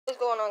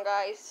going on,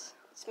 guys?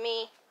 It's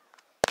me.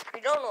 If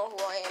you don't know who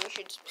I am, you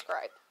should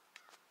subscribe.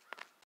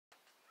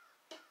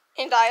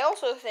 And I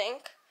also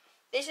think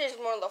this is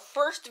one of the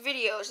first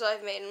videos that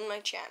I've made on my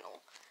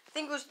channel. I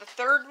think it was the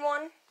third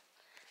one.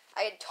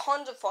 I had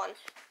tons of fun.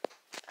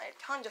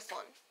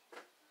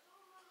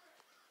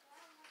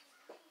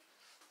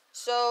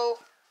 So,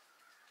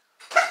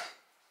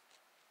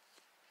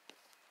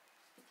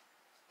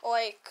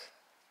 like,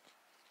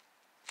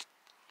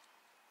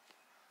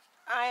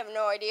 I have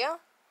no idea.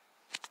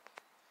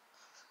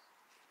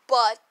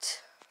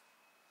 But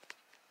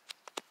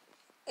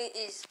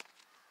it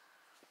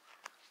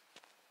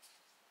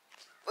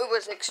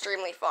was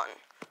extremely fun.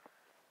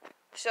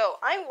 So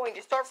I'm going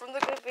to start from the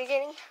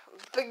beginning,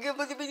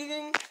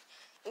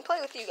 and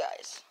play with you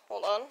guys.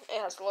 Hold on, it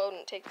has to load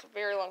and it takes a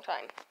very long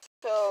time.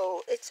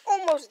 So it's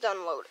almost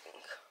done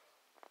loading.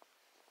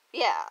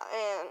 Yeah,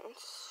 and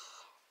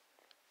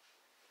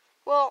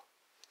well,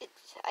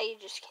 I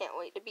just can't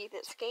wait to beat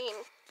this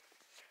game.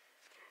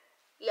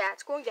 Yeah,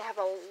 it's going to have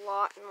a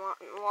lot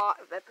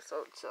of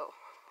episodes, so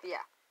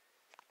yeah.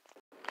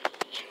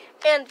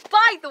 And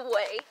by the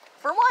way,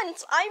 for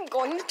once, I'm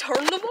going to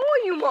turn the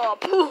volume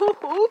up.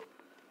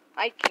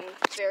 I can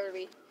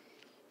barely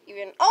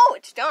even... Oh,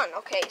 it's done.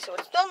 Okay, so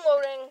it's done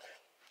loading.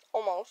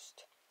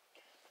 Almost.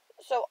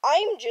 So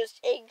I'm just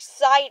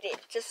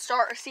excited to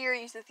start a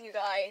series with you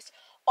guys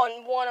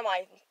on one of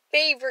my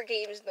favorite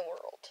games in the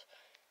world.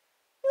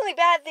 The only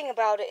bad thing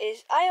about it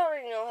is I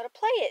already know how to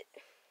play it.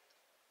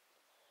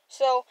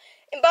 So,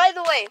 and by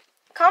the way,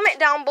 comment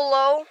down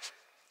below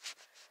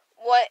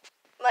what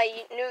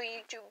my new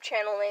YouTube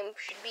channel name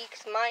should be,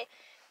 because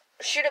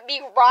should it be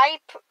Rye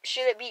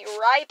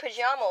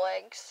Pajama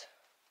Legs?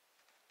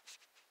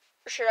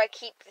 Or should I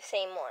keep the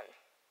same one?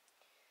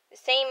 The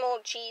same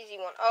old cheesy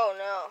one. Oh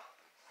no.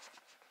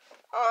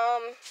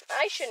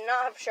 I should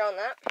not have shown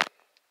that.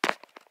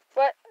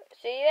 But,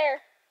 see you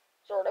there.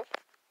 Sort of.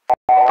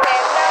 Okay,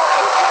 I'm now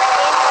entering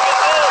in my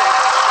age.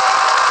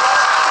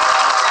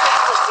 That should be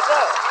good to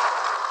go.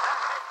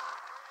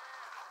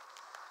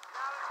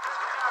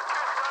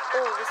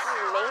 Oh, this is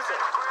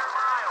amazing.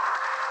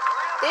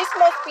 This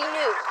must be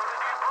new.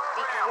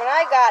 Because when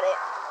I got it,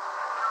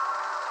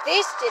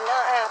 this did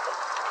not happen.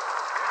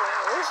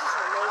 Wow, this is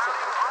amazing.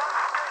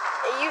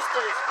 It used to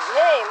just be,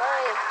 hey,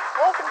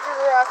 welcome to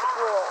Jurassic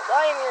World.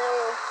 I am your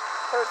new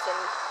person,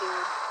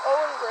 dude.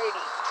 Owen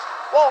Grady.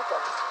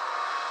 Welcome.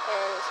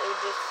 And it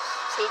would just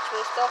teach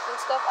me stuff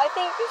and stuff. I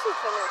think this is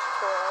the new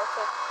tutorial.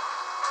 So,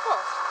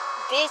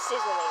 this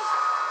is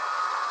amazing.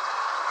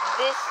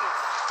 This is...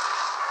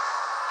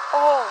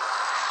 Oh.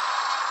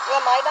 Is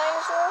that my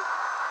dinosaur?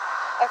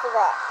 I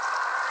forgot.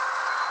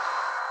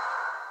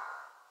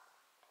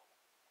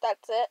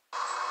 That's it.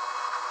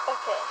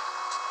 Okay.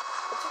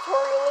 What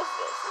tutorial is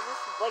this? Is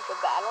this like a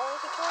battling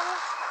tutorial?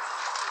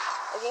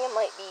 I think it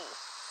might be.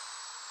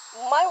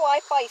 My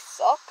Wi-Fi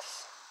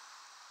sucks.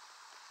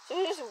 So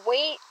just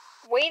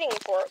waiting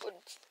for it would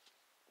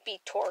be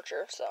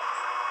torture, so.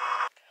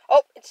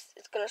 Oh, it's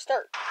gonna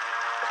start.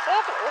 What's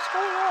happening? What's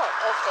going on?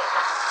 Okay,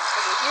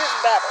 here's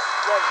the battle.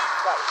 Ready,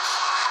 fight.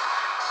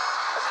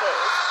 Okay.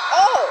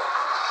 Oh!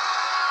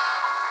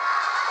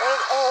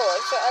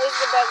 So I was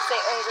about to say,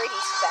 oh, great,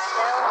 he's fat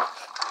now.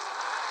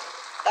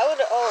 That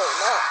would, oh,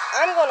 no.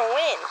 I'm gonna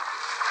win.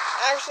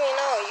 Actually,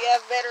 no, you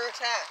have better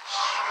attack.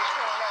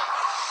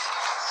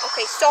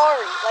 Okay,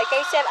 sorry. Like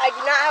I said, I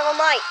do not have a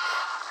mic.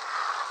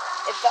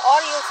 If the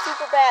audio is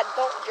super bad,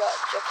 don't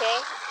judge,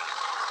 okay?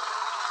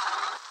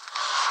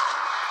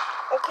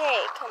 Okay,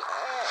 come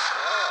on.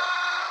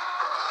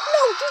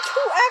 No, do 2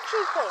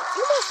 action points.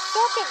 You must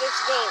suck at this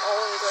game,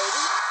 Owen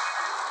Grady.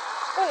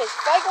 Goodness,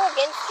 if I go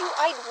against you,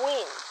 I'd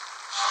win.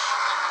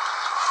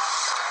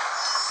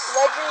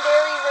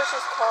 Legendary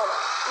versus Karma.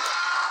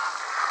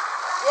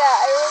 Yeah,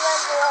 I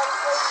remember how to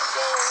play this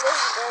game in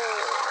this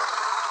game.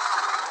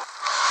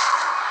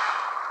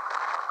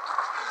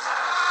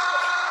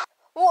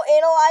 We'll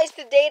analyze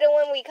the data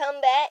when we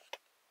come back.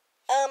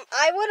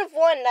 I would have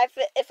won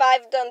if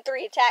I've done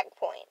 3 attack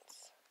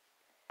points.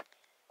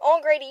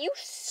 Oh, Grady, you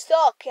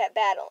suck at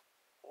battle.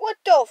 What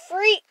the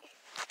freak?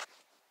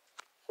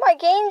 My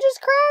game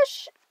just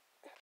crashed?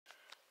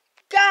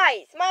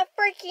 Guys, my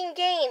freaking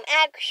game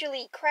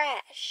actually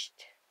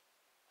crashed.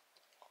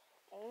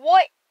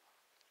 What?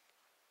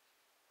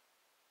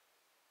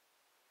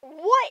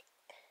 What?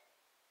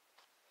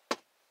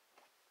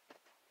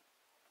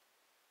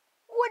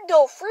 What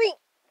the freak?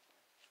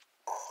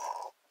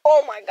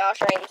 Oh my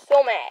gosh, I am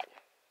so mad.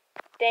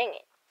 Dang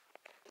it.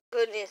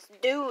 Goodness,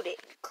 dude,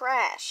 it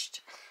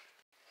crashed.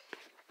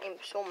 I'm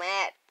so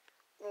mad.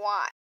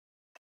 Why?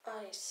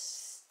 I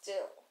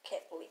still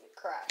can't believe it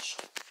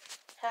crashed.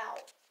 How?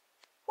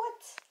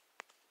 What?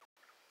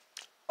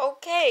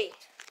 Okay.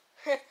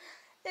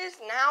 It's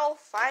now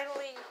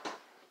finally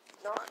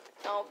done.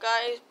 Now,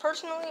 guys,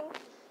 personally,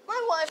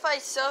 my Wi-Fi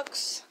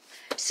sucks.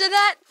 So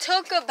that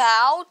took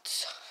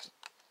about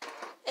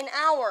an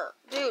hour.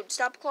 Dude,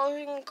 stop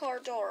closing the car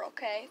door,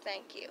 okay?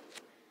 Thank you.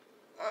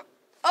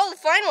 Oh,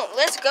 finally,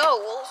 let's go.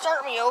 Will it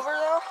start me over,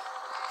 though?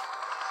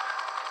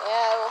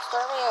 Yeah, it will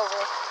start me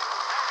over.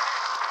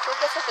 So I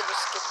guess I could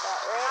just skip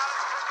that, right?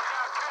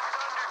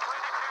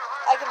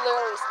 I can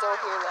literally still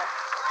hear that.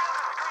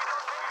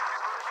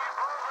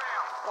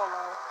 Oh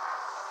no.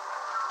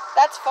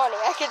 That's funny.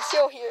 I can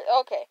still hear.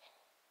 Okay.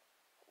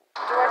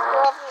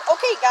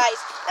 Okay, guys.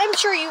 I'm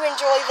sure you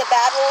enjoy the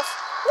battles.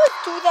 Let's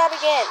do that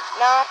again.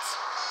 Not.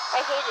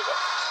 I hated it.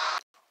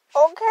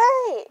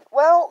 Okay.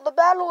 Well, the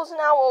battle is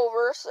now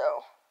over,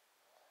 so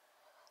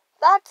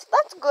that's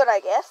good, I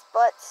guess.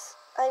 But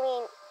I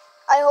mean,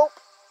 I hope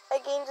my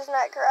game does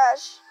not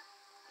crash.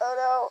 Oh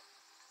no.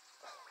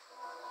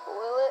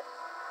 Will it?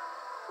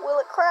 Will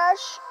it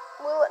crash?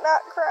 Will it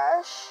not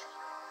crash?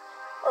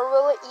 Or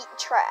will it eat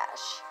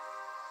trash?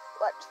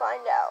 Let's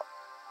find out.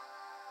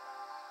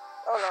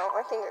 Oh no,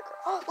 I think it...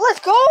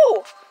 Let's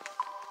go!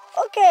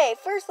 Okay,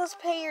 first let's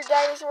pay your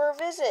dinosaur a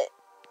visit.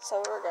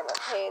 So we're gonna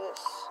pay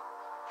this.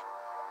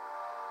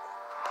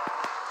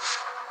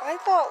 I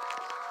thought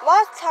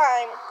last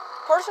time,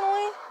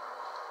 personally,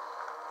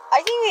 I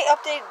think they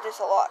updated this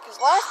a lot.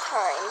 Because last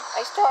time,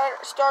 I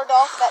started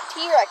off that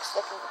T-Rex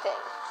looking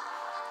thing.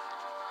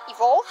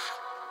 Evolve?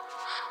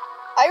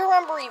 I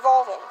remember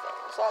evolving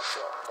things, that's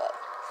it. But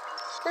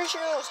pretty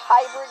sure it was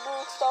hybrid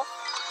and stuff.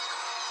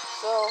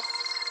 So...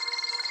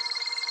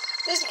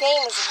 this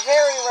game is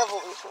very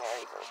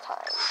revolutionary for its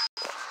time.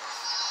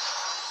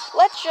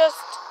 Let's just...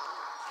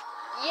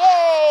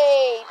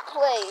 Yay!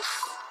 Place.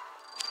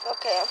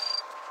 Okay.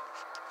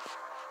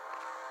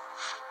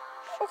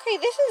 Okay,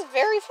 this is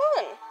very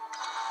fun.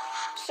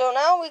 So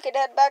now we could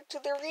head back to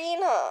the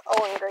arena,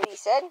 Owen Grady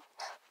said.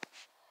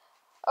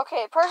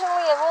 Okay,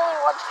 personally, I've only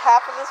watched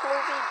half of this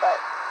movie,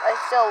 but I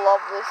still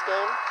love this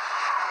game.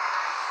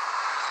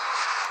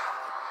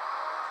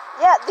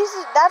 Yeah,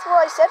 that's what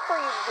I said for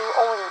you to do,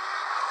 Owen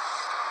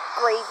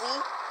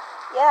Gravy.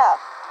 Yeah,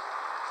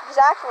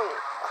 exactly.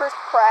 Chris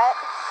Pratt.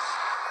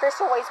 Chris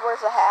always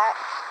wears a hat.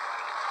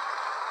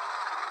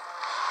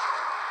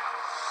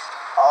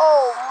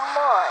 Oh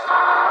my.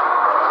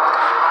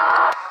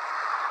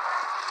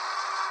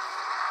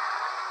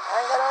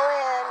 I'm gonna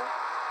win.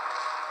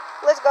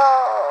 Let's go.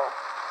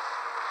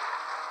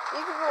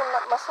 These people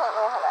must not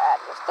know how to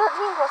add this.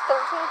 13 plus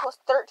 13 plus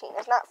 13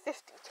 is not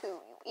 52,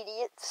 you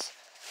idiots.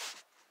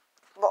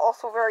 But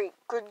also very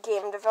good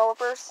game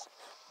developers.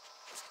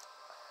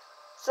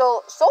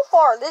 So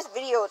far, this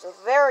video is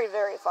very,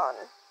 very fun.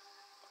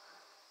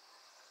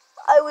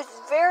 I was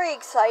very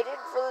excited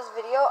for this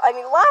video. I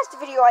mean, last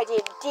video I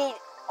did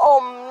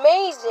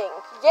amazing.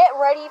 Get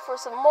ready for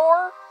some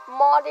more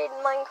modded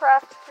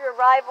Minecraft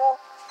Survival,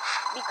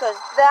 because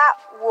that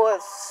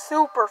was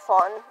super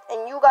fun.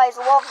 And you guys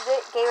loved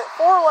it. Gave it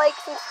 4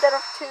 likes instead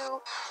of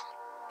 2.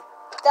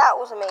 That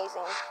was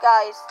amazing.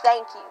 Guys,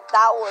 thank you.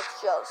 That was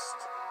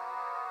just...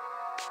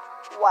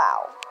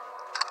 wow.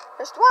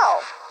 Just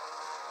wow.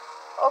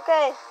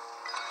 Okay.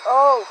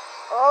 Oh,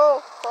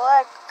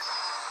 collect.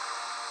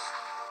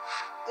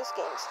 This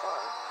game's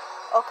fun.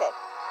 Okay.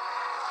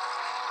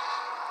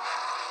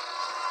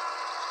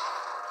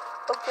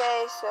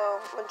 Okay, so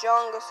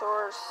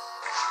Majongasaur's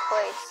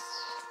place.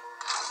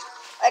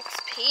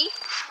 XP?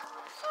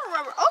 I don't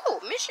remember. Oh,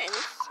 missions.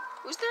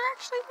 Was there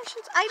actually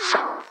missions? I don't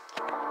know.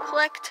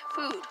 Collect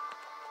food.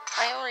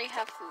 I already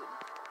have food.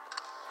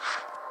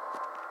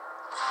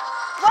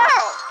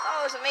 Wow!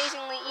 That was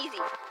amazingly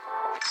easy.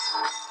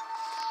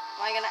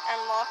 Am I gonna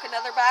unlock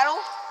another battle?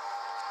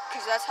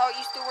 Because that's how it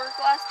used to work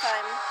last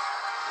time.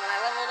 When I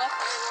leveled up,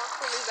 I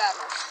unlocked a new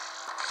battle.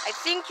 I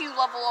think you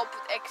level up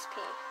with XP.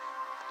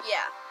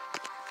 Yeah.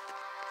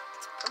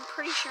 I'm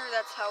pretty sure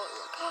that's how it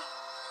works.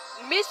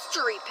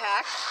 Mystery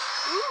pack.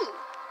 Ooh.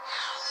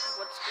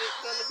 What's it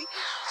gonna be?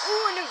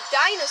 Ooh, a new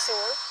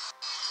dinosaur.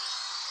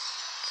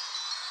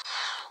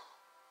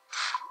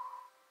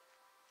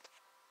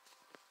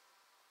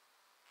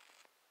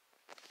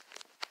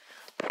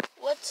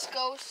 Let's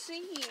go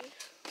see.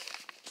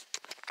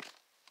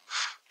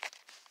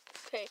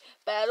 Okay,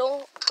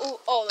 battle.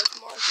 Oh, that's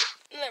market.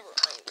 Never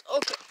mind.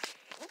 Okay.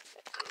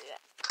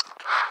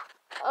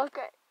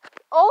 Okay.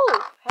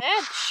 Oh,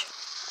 hatch.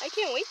 I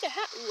can't wait to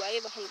hatch. Ooh, I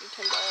have $110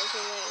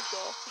 in there as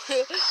well.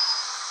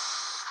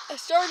 I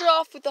started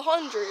off with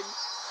 100.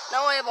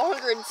 Now I have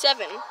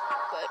 107,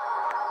 but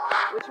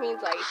which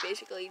means I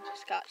basically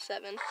just got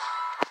 7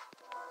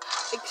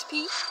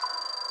 XP.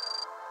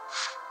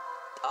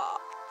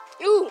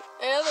 Ooh,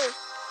 another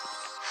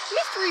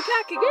mystery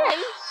pack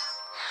again.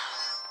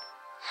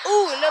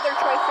 Ooh, another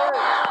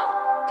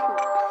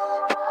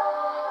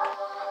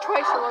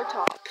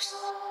Triceratops.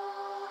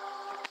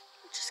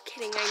 Just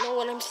kidding, I know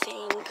what I'm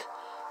saying.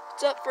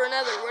 It's up for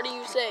another. What do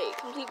you say?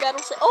 Complete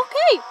battle set.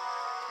 Okay!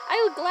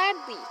 I would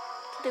gladly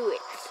do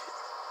it.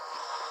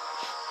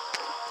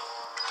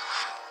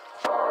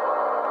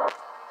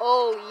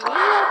 Oh,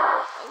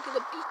 yeah. I'm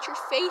gonna beat your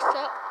face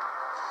up.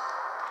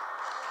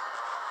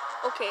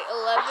 Okay,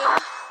 11.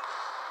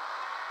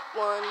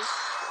 1.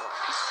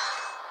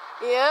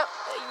 Yeah,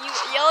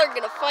 y'all are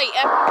gonna fight.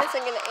 After this,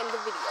 I'm gonna end the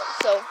video.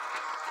 So,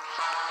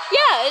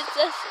 yeah,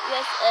 that's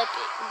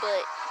epic.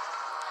 But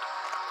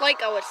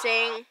like I was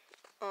saying,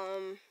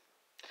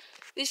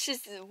 this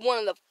is one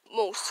of the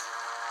most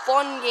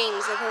fun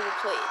games I've ever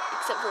played,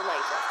 except for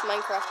Minecraft.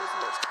 Minecraft is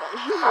the most fun.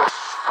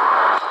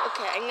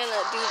 Okay, I'm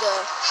gonna do the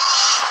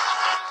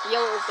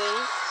yellow thing.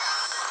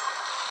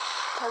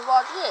 Cause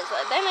watch this.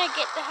 Then I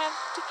get to have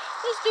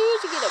this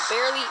dude to get a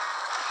barely.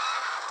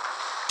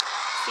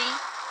 See,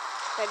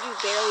 that dude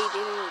barely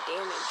did any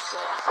damage.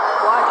 But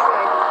watch what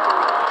I do.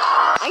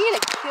 I'm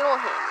gonna kill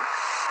him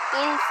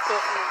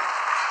instantly.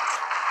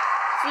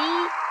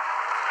 See,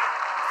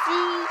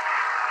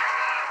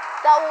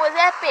 that was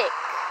epic.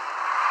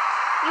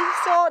 You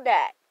saw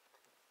that.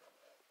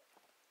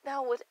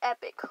 That was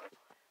epic.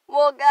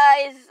 Well,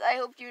 guys, I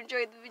hope you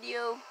enjoyed the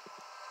video.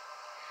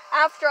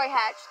 After I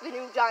hatch the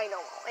new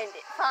dino, I'll end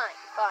it. Fine.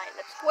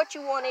 That's what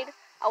you wanted.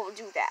 I will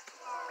do that.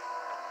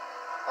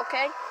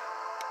 Okay?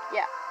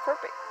 Yeah,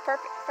 perfect. I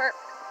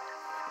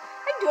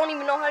don't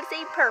even know how to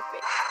say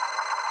perfect.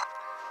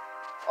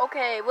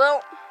 Okay,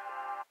 well,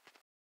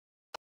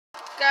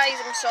 guys,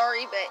 I'm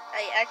sorry, but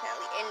I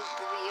accidentally ended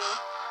the video.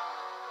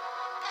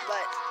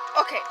 But,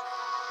 okay.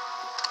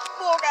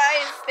 Well,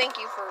 guys, thank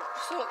you for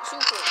so much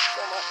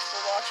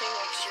for watching.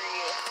 Make sure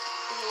you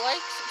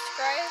like,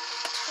 subscribe,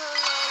 turn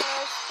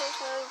on post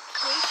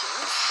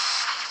notifications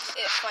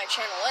if my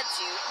channel lets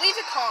you. Leave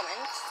a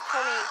comment.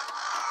 Tell me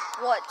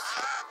what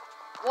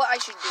I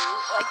should do.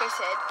 Like I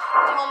said,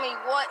 tell me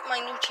what my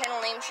new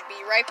channel name should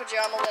be. Right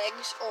Pajama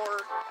Legs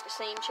or the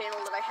same channel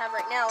that I have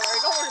right now. Or I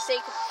don't want to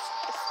say because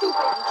it's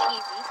stupid and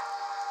cheesy.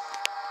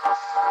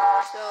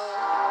 So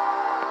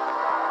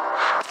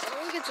I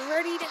think it's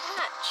ready to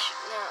hatch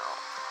now.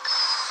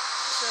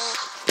 So,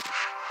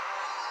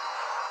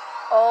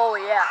 oh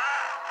yeah,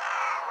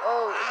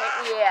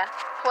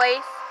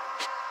 place.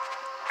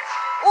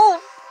 Ooh,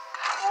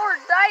 4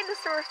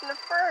 dinosaurs in the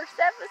first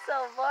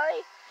episode,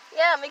 buddy.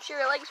 Yeah, make sure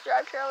you like,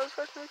 subscribe, share all those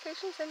post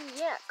notifications, and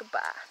yeah,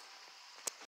 goodbye.